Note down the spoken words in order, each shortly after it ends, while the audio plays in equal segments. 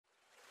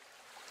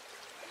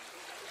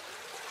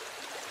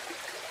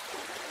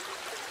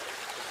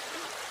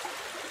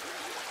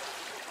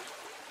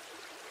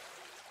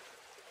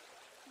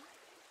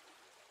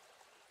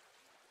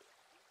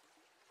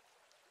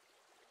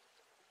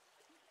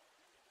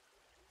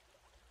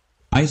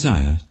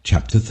Isaiah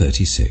chapter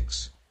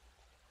 36.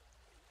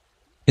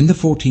 In the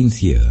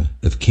 14th year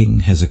of King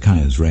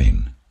Hezekiah's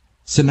reign,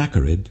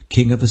 Sennacherib,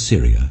 king of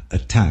Assyria,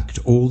 attacked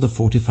all the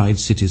fortified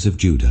cities of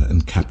Judah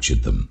and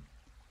captured them.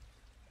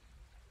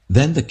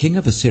 Then the king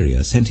of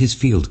Assyria sent his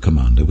field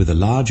commander with a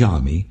large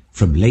army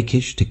from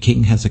Lachish to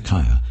King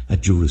Hezekiah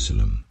at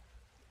Jerusalem.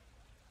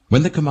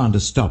 When the commander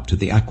stopped at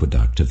the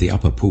aqueduct of the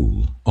upper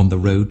pool on the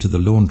road to the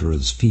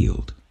launderer's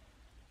field,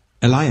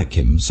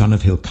 Eliakim, son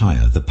of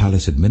Hilkiah, the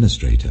palace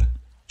administrator,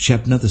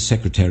 Shebna the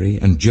secretary,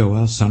 and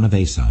Joah, son of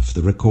Asaph,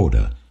 the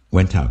recorder,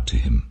 went out to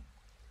him.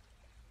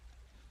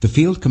 The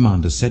field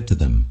commander said to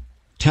them,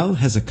 "Tell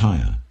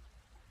Hezekiah,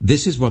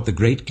 this is what the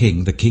great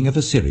king, the king of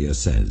Assyria,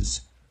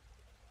 says.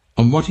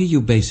 On what are you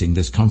basing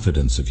this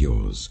confidence of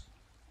yours?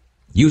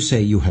 You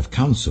say you have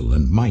counsel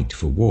and might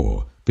for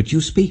war, but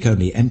you speak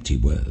only empty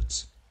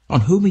words.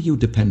 On whom are you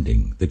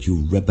depending that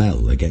you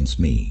rebel against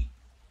me?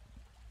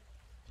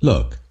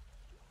 Look,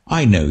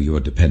 I know you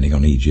are depending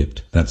on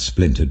Egypt, that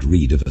splintered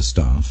reed of a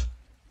staff,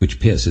 which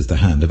pierces the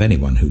hand of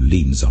anyone who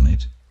leans on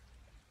it.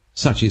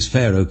 Such is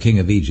Pharaoh king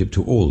of Egypt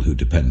to all who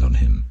depend on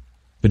him.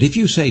 But if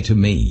you say to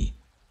me,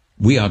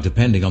 'We are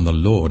depending on the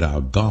Lord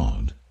our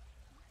God,'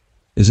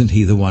 isn't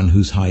he the one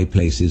whose high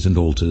places and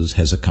altars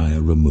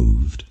Hezekiah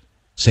removed,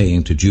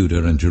 saying to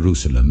Judah and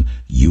Jerusalem,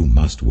 'You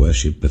must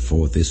worship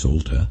before this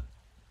altar'?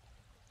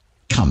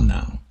 Come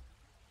now,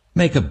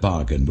 make a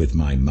bargain with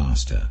my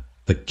master,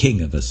 the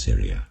king of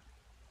Assyria.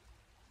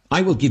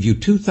 I will give you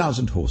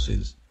 2,000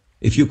 horses,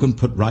 if you can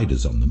put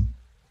riders on them.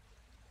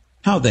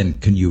 How then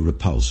can you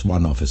repulse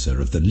one officer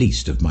of the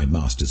least of my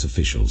master's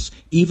officials,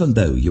 even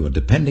though you are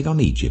depending on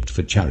Egypt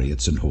for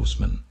chariots and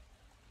horsemen?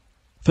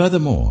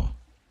 Furthermore,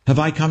 have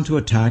I come to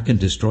attack and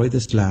destroy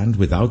this land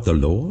without the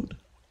Lord?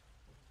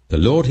 The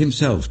Lord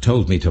himself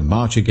told me to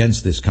march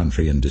against this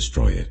country and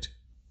destroy it."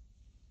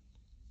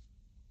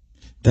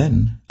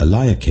 Then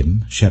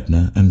Eliakim,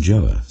 Shebna, and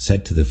Joah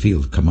said to the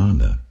field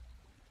commander,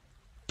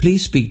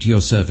 "Please speak to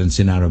your servants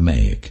in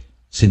Aramaic,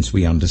 since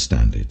we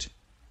understand it.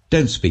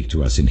 Don't speak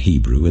to us in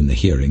Hebrew in the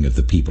hearing of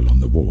the people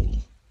on the wall."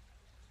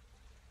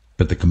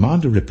 But the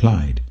commander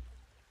replied,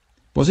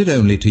 "Was it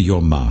only to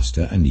your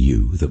master and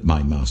you that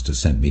my master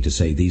sent me to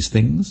say these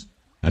things,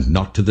 and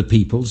not to the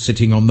people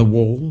sitting on the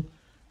wall,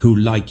 who,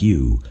 like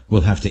you,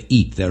 will have to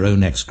eat their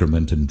own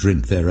excrement and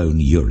drink their own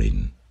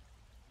urine?"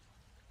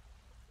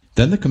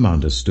 Then the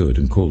commander stood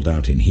and called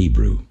out in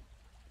Hebrew,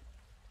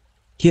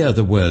 "Hear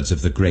the words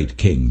of the great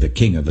king, the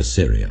king of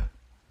Assyria.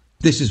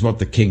 This is what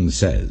the king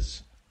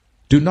says.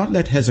 Do not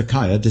let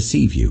Hezekiah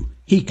deceive you.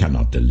 He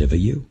cannot deliver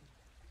you.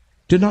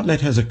 Do not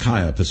let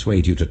Hezekiah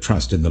persuade you to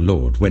trust in the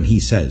Lord when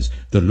he says,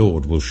 'The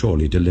Lord will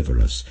surely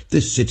deliver us.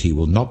 This city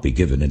will not be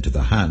given into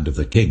the hand of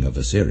the king of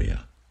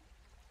Assyria.'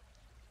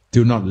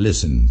 Do not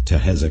listen to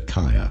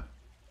Hezekiah.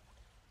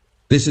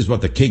 This is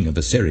what the king of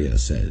Assyria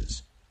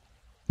says.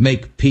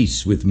 Make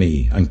peace with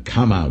me and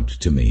come out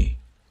to me.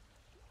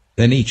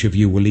 Then each of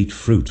you will eat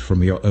fruit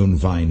from your own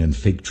vine and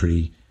fig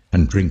tree,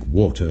 and drink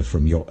water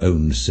from your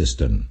own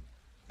cistern,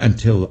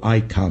 until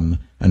I come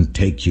and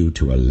take you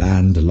to a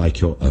land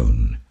like your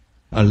own,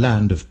 a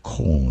land of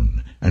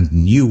corn and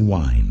new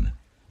wine,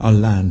 a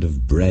land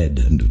of bread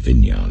and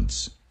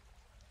vineyards.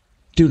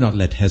 Do not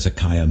let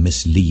Hezekiah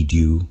mislead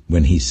you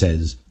when he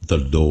says, 'The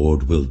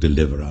Lord will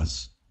deliver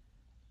us.'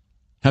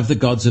 Have the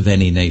gods of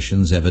any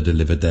nations ever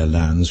delivered their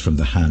lands from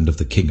the hand of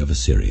the king of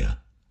Assyria?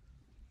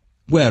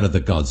 Where are the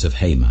gods of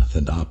Hamath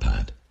and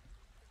Arpad?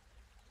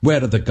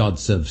 Where are the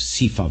gods of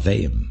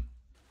Sepharvaim?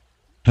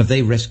 Have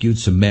they rescued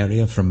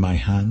Samaria from my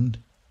hand?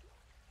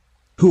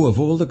 Who of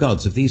all the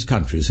gods of these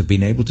countries have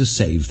been able to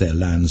save their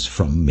lands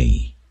from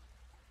me?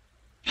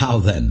 How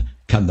then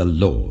can the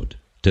Lord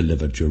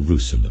deliver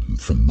Jerusalem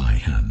from my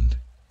hand?"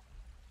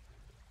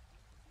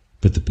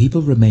 But the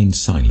people remained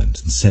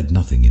silent and said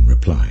nothing in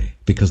reply,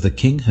 because the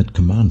king had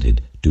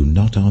commanded, "Do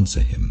not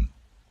answer him."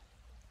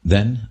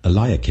 Then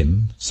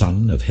Eliakim,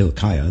 son of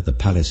Hilkiah, the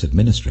palace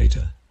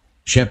administrator,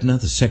 Shebna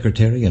the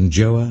secretary, and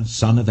Joah,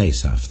 son of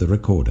Asaph, the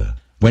recorder,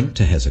 went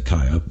to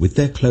Hezekiah with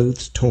their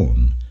clothes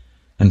torn,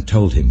 and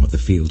told him what the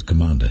field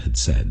commander had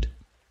said.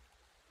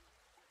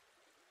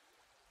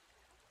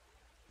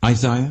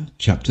 Isaiah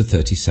chapter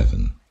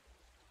 37.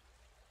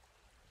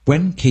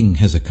 When King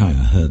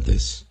Hezekiah heard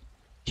this,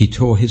 he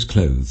tore his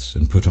clothes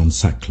and put on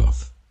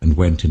sackcloth, and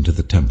went into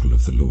the temple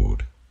of the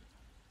Lord.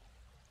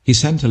 He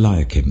sent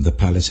Eliakim the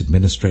palace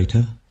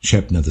administrator,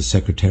 Shebna the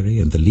secretary,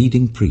 and the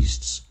leading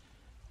priests,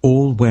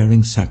 all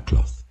wearing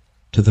sackcloth,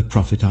 to the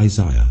prophet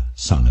Isaiah,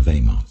 son of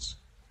Amos.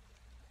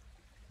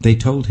 They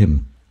told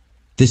him,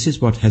 "This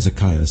is what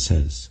Hezekiah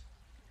says.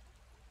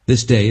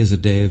 This day is a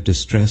day of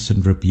distress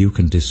and rebuke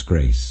and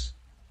disgrace,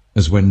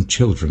 as when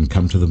children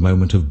come to the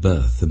moment of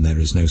birth and there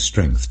is no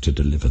strength to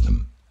deliver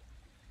them.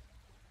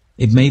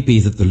 It may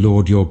be that the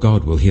Lord your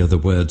God will hear the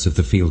words of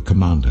the field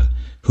commander,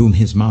 whom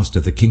his master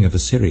the king of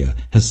Assyria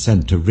has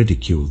sent to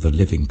ridicule the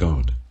living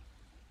God,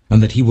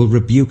 and that he will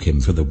rebuke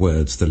him for the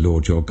words the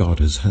Lord your God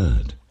has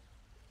heard.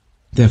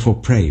 Therefore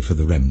pray for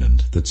the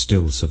remnant that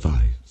still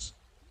survives."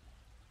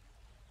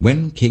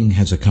 When King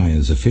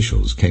Hezekiah's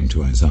officials came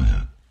to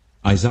Isaiah,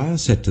 Isaiah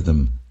said to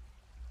them,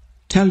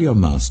 "Tell your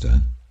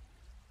master,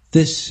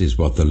 this is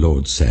what the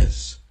Lord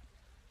says.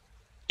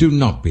 Do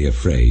not be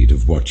afraid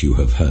of what you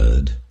have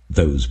heard,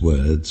 those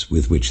words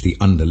with which the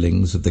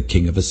underlings of the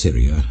king of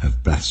Assyria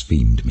have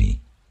blasphemed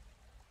me.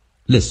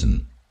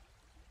 Listen,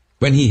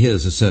 when he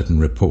hears a certain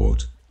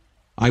report,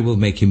 I will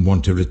make him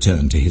want to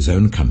return to his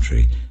own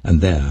country,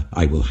 and there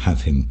I will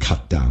have him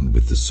cut down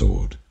with the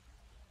sword."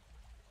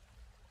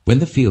 When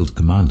the field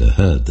commander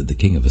heard that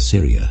the king of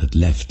Assyria had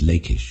left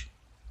Lachish,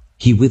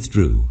 he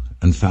withdrew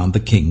and found the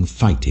king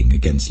fighting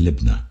against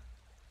Libnah.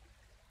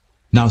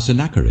 Now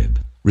Sennacherib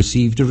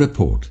received a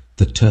report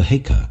that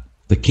Tirhakah,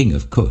 the king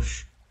of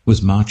Cush,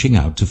 was marching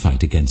out to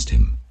fight against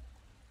him.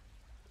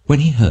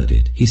 When he heard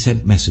it, he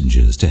sent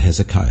messengers to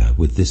Hezekiah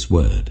with this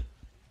word: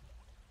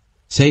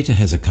 "Say to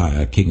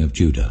Hezekiah, king of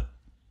Judah,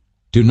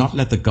 do not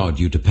let the God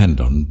you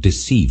depend on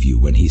deceive you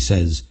when he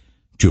says,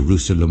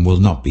 'Jerusalem will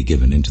not be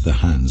given into the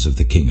hands of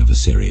the king of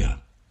Assyria.'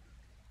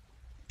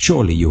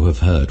 Surely you have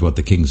heard what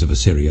the kings of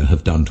Assyria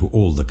have done to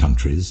all the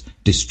countries,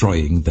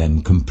 destroying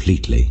them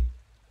completely.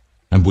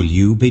 And will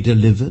you be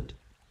delivered?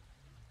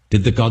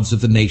 Did the gods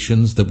of the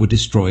nations that were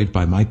destroyed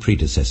by my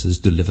predecessors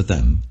deliver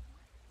them?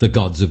 The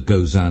gods of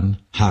Gozan,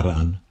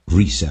 Haran,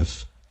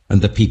 Reseph,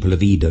 and the people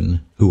of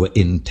Eden who were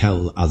in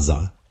Tel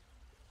Azar?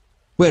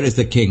 Where is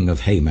the king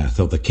of Hamath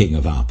or the king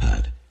of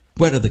Arpad?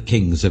 Where are the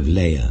kings of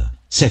Lair,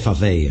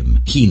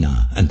 Sepharvaim,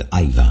 Hena, and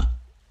Iva?"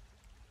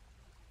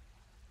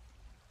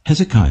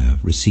 Hezekiah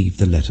received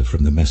the letter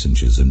from the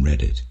messengers and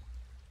read it.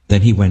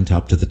 Then he went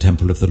up to the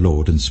temple of the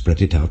Lord and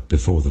spread it out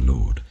before the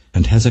Lord.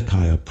 And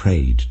Hezekiah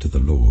prayed to the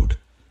Lord,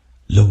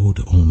 "Lord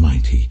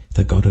Almighty,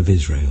 the God of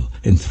Israel,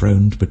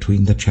 enthroned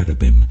between the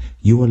cherubim,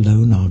 you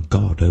alone are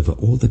God over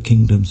all the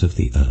kingdoms of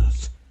the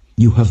earth.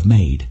 You have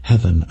made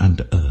heaven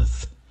and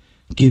earth.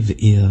 Give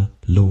ear,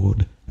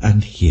 Lord,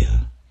 and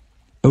hear.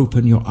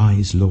 Open your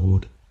eyes,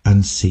 Lord,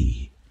 and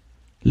see.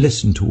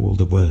 Listen to all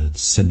the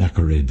words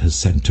Sennacherib has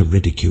sent to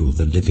ridicule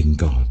the living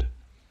God.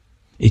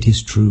 It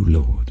is true,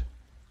 Lord,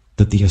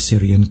 that the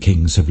Assyrian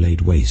kings have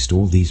laid waste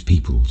all these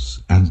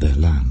peoples and their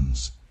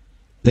lands.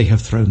 They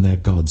have thrown their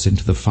gods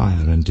into the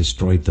fire and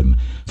destroyed them,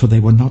 for they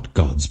were not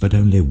gods, but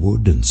only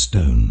wood and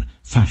stone,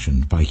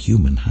 fashioned by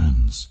human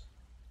hands.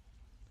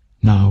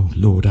 Now,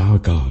 Lord our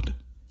God,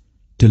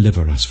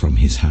 deliver us from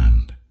his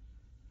hand,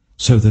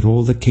 so that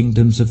all the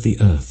kingdoms of the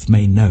earth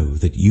may know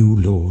that you,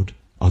 Lord,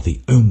 are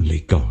the only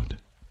God."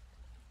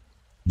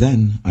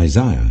 Then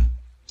Isaiah,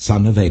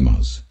 son of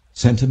Amoz,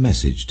 sent a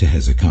message to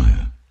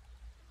Hezekiah.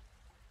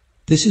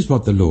 "This is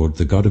what the Lord,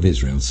 the God of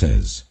Israel,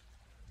 says.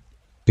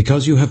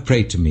 Because you have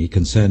prayed to me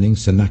concerning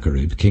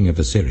Sennacherib, king of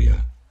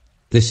Assyria,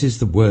 this is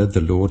the word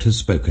the Lord has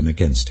spoken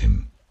against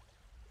him.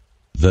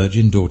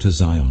 Virgin daughter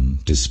Zion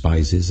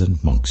despises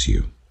and mocks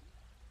you.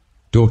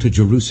 Daughter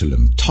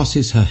Jerusalem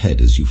tosses her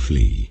head as you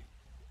flee.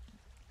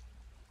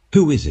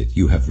 Who is it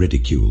you have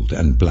ridiculed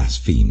and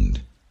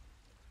blasphemed?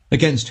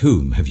 Against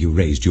whom have you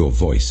raised your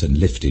voice and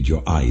lifted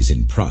your eyes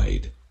in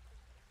pride?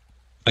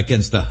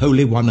 Against the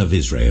Holy One of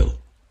Israel.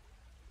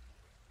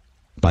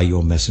 By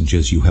your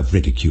messengers you have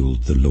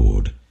ridiculed the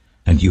Lord,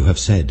 and you have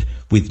said,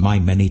 'With my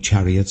many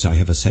chariots I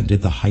have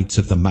ascended the heights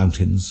of the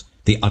mountains,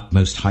 the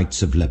utmost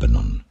heights of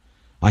Lebanon.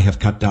 I have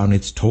cut down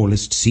its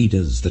tallest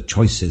cedars, the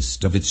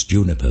choicest of its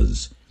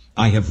junipers.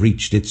 I have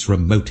reached its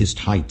remotest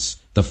heights,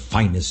 the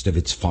finest of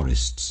its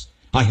forests.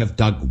 I have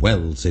dug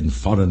wells in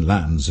foreign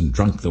lands and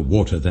drunk the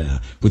water there.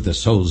 With the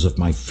soles of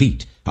my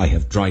feet I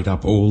have dried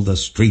up all the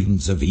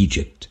streams of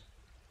Egypt.'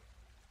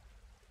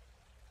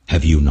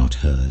 Have you not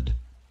heard?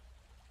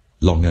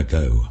 Long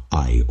ago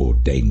I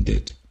ordained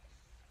it.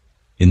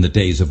 In the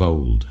days of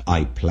old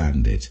I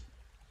planned it.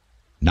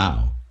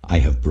 Now I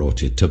have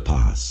brought it to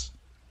pass,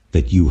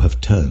 that you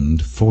have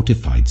turned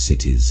fortified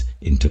cities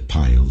into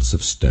piles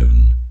of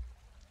stone.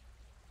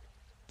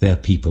 Their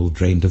people,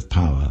 drained of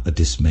power, are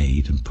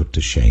dismayed and put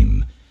to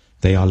shame.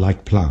 They are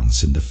like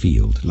plants in the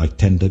field, like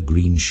tender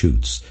green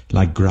shoots,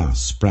 like grass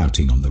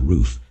sprouting on the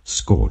roof,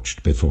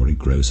 scorched before it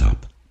grows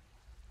up.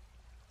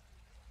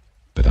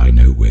 But I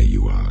know where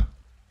you are,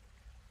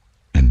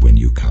 and when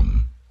you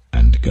come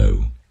and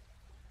go,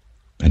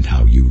 and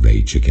how you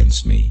rage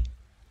against me.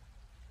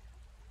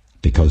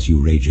 Because you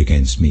rage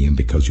against me, and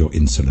because your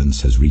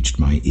insolence has reached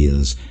my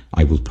ears,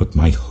 I will put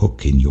my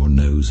hook in your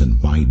nose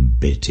and my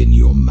bit in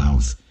your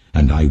mouth,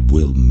 and I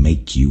will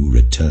make you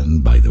return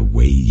by the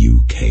way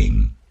you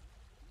came.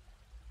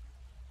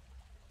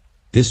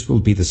 This will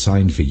be the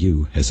sign for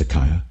you,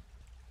 Hezekiah.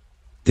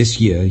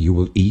 This year you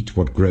will eat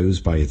what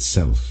grows by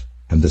itself,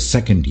 and the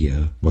second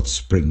year what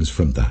springs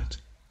from that.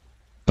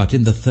 But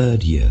in the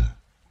third year,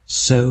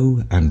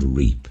 sow and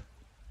reap,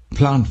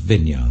 plant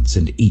vineyards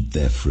and eat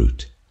their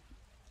fruit.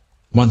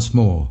 Once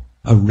more,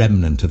 a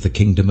remnant of the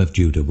kingdom of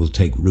Judah will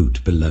take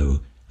root below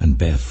and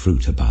bear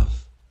fruit above.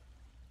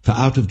 For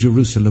out of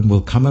Jerusalem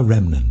will come a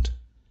remnant,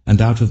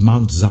 and out of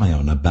Mount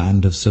Zion a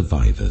band of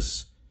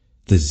survivors.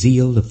 The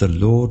zeal of the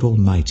Lord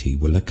Almighty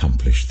will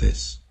accomplish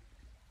this.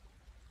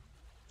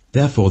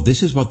 Therefore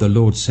this is what the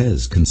Lord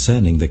says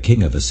concerning the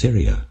king of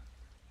Assyria.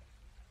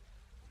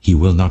 He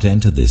will not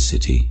enter this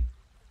city,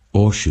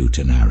 or shoot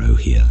an arrow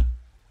here.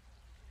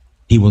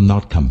 He will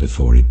not come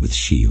before it with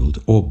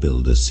shield, or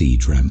build a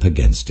siege ramp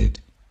against it.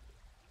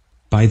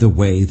 By the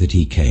way that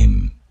he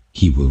came,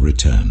 he will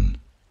return.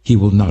 He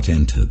will not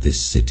enter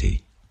this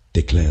city,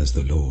 declares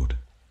the Lord.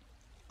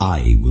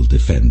 I will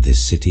defend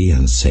this city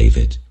and save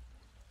it,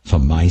 for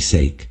my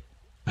sake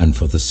and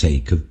for the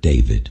sake of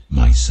David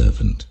my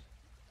servant.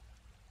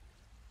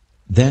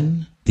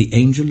 Then the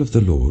angel of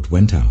the Lord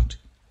went out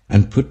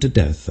and put to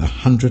death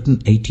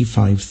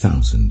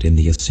 185,000 in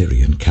the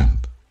Assyrian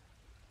camp.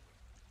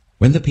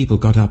 When the people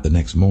got up the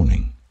next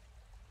morning,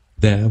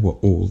 there were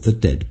all the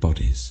dead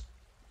bodies.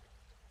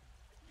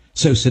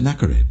 So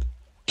Sennacherib,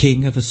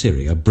 king of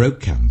Assyria, broke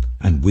camp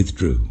and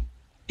withdrew.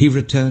 He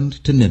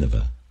returned to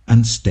Nineveh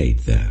and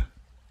stayed there.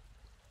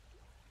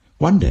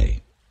 One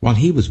day, while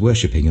he was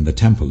worshipping in the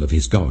temple of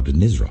his god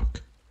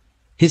Nisroch,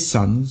 his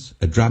sons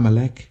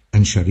Adramelech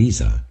and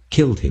Sharezer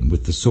killed him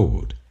with the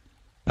sword,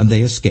 and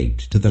they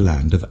escaped to the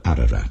land of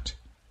Ararat.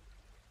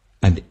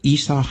 And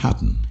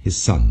Esarhaddon his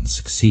son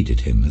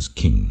succeeded him as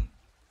king.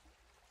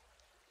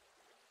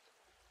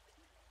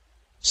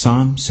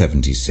 Psalm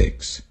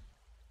 76.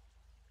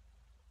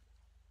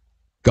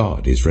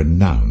 God is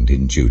renowned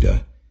in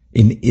Judah.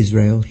 In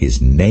Israel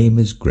his name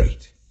is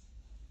great.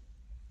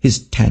 His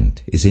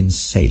tent is in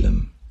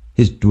Salem,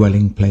 his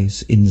dwelling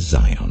place in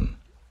Zion.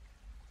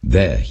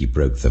 There he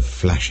broke the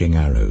flashing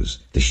arrows,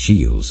 the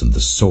shields and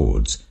the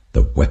swords,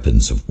 the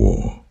weapons of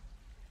war.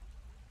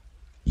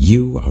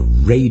 You are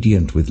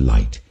radiant with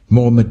light,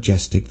 more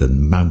majestic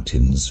than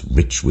mountains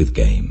rich with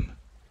game.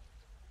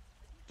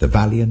 The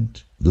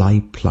valiant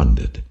lie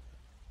plundered.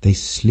 They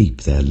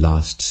sleep their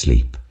last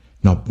sleep.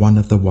 Not one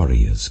of the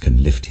warriors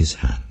can lift his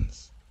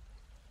hands.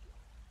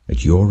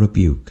 At your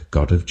rebuke,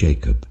 God of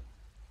Jacob,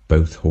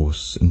 both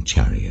horse and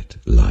chariot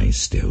lie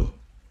still.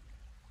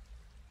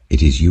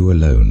 It is you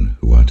alone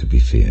who are to be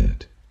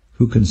feared.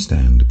 Who can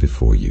stand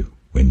before you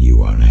when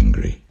you are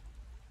angry?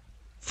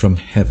 From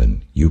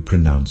heaven you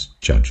pronounced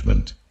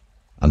judgment,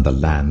 and the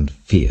land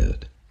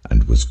feared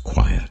and was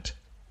quiet,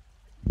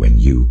 when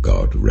you,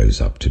 God, rose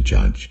up to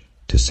judge,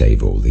 to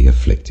save all the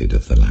afflicted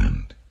of the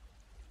land.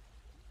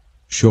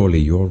 Surely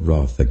your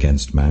wrath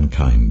against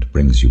mankind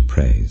brings you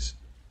praise,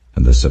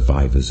 and the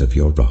survivors of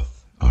your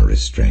wrath are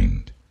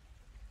restrained.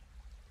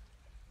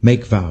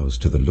 Make vows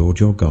to the Lord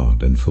your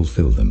God and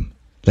fulfill them.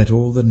 Let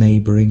all the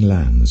neighboring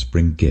lands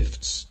bring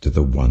gifts to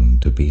the one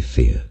to be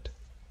feared.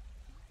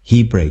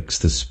 He breaks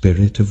the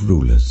spirit of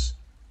rulers.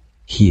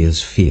 He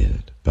is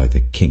feared by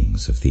the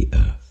kings of the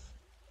earth.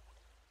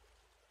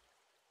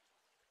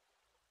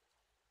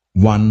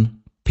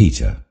 1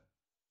 Peter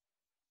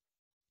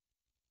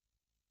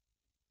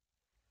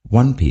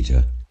 1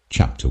 Peter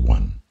chapter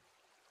 1.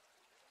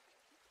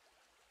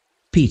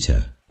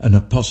 Peter, an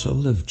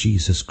apostle of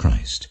Jesus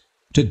Christ,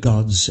 to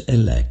God's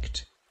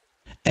elect,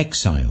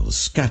 exiles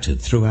scattered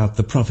throughout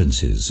the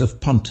provinces of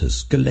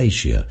Pontus,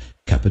 Galatia,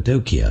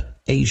 Cappadocia,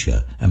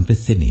 Asia, and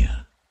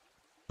Bithynia,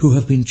 who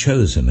have been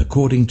chosen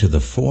according to the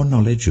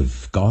foreknowledge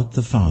of God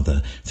the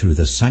Father through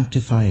the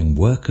sanctifying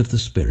work of the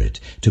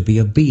Spirit, to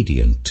be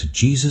obedient to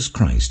Jesus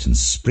Christ and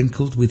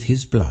sprinkled with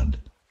his blood.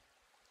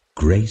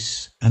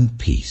 Grace and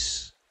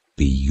peace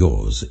be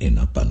yours in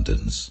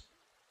abundance.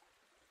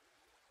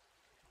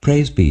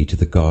 Praise be to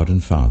the God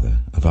and Father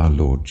of our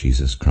Lord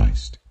Jesus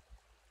Christ.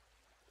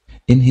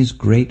 In his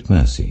great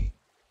mercy,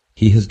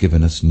 he has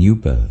given us new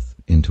birth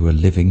into a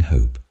living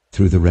hope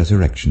through the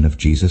resurrection of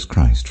Jesus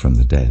Christ from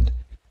the dead,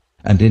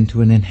 and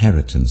into an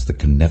inheritance that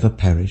can never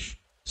perish,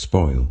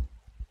 spoil,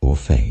 or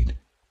fade.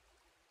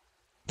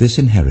 This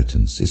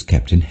inheritance is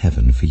kept in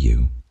heaven for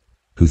you,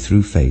 who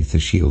through faith are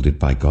shielded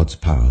by God's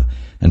power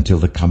until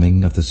the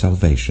coming of the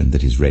salvation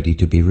that is ready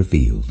to be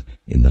revealed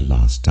in the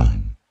last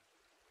time.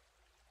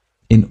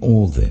 In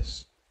all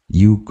this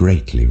you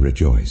greatly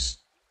rejoice,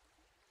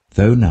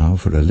 though now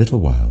for a little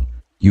while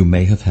you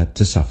may have had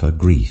to suffer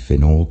grief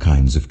in all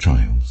kinds of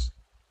trials.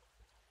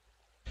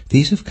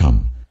 These have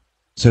come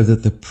so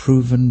that the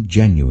proven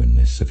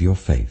genuineness of your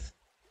faith,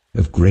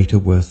 of greater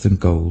worth than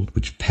gold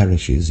which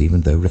perishes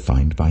even though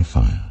refined by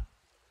fire,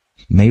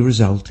 may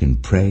result in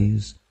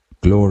praise,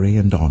 glory,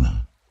 and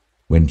honor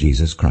when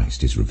Jesus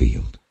Christ is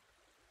revealed.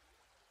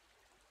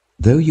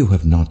 Though you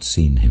have not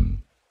seen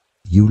him,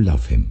 you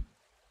love him.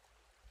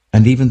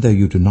 And even though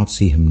you do not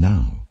see him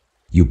now,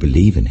 you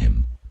believe in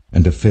him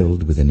and are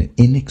filled with an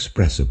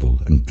inexpressible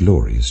and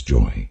glorious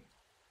joy,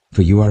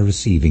 for you are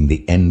receiving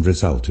the end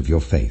result of your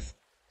faith,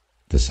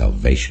 the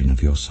salvation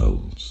of your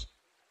souls.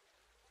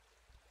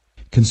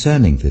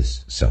 Concerning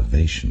this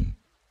salvation,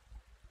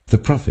 the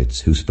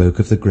prophets who spoke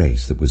of the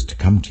grace that was to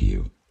come to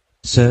you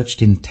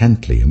searched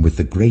intently and with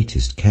the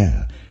greatest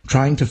care,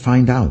 trying to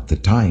find out the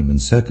time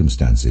and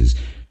circumstances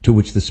to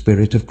which the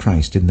Spirit of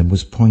Christ in them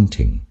was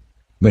pointing,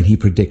 when he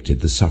predicted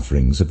the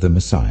sufferings of the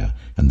Messiah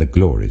and the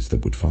glories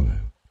that would follow.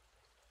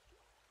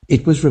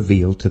 It was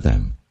revealed to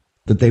them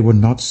that they were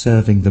not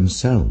serving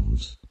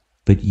themselves,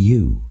 but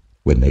you,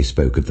 when they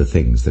spoke of the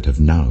things that have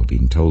now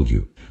been told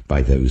you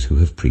by those who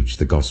have preached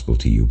the gospel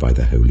to you by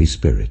the Holy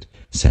Spirit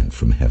sent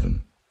from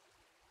heaven.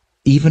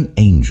 Even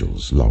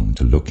angels long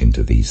to look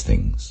into these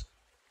things.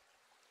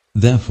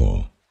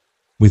 Therefore,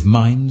 with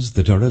minds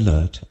that are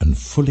alert and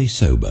fully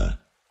sober,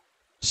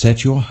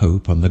 set your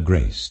hope on the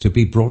grace to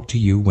be brought to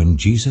you when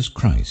Jesus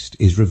Christ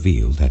is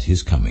revealed at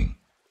his coming.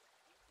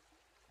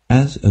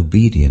 As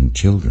obedient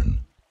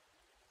children,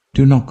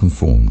 do not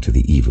conform to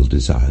the evil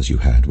desires you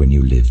had when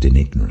you lived in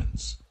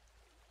ignorance.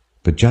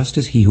 But just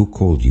as he who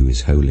called you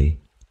is holy,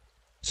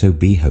 so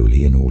be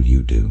holy in all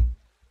you do.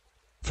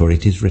 For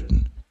it is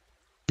written,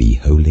 "Be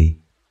holy,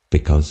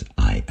 because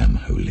I am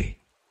holy."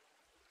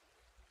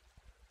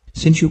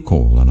 Since you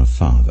call on a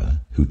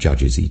Father who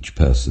judges each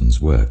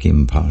person's work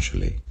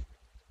impartially,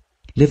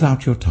 live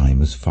out your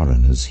time as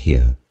foreigners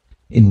here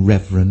in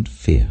reverent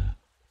fear.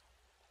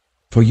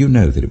 For you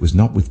know that it was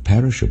not with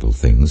perishable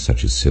things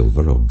such as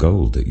silver or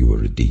gold that you were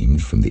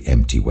redeemed from the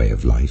empty way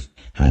of life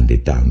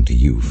handed down to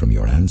you from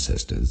your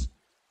ancestors,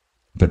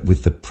 but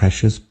with the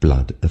precious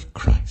blood of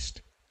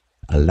Christ,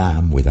 a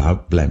lamb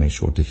without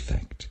blemish or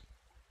defect.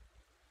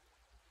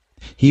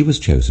 He was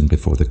chosen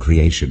before the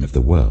creation of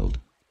the world,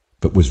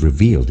 but was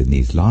revealed in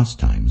these last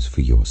times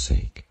for your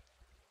sake.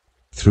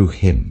 Through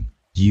him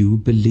you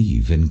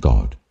believe in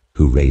God,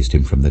 who raised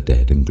him from the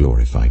dead and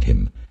glorified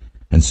him,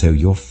 and so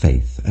your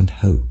faith and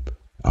hope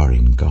are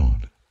in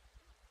God.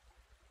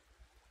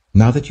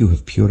 Now that you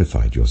have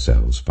purified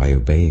yourselves by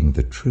obeying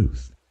the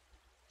truth,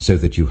 so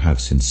that you have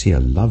sincere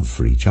love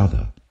for each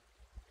other,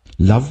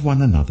 love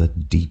one another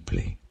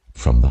deeply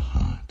from the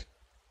heart.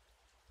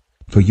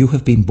 For you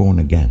have been born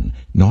again,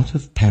 not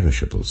of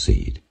perishable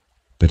seed,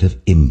 but of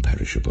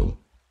imperishable,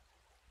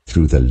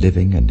 through the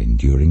living and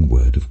enduring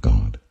word of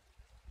God.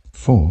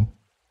 For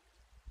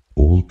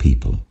all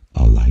people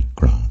are like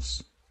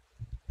grass,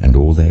 and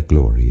all their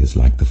glory is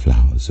like the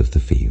flowers of the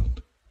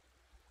field.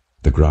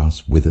 The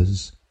grass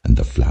withers and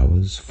the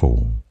flowers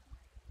fall,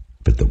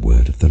 but the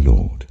word of the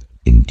Lord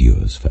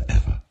endures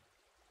forever.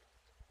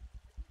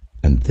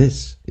 And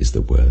this is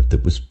the word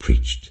that was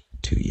preached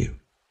to you.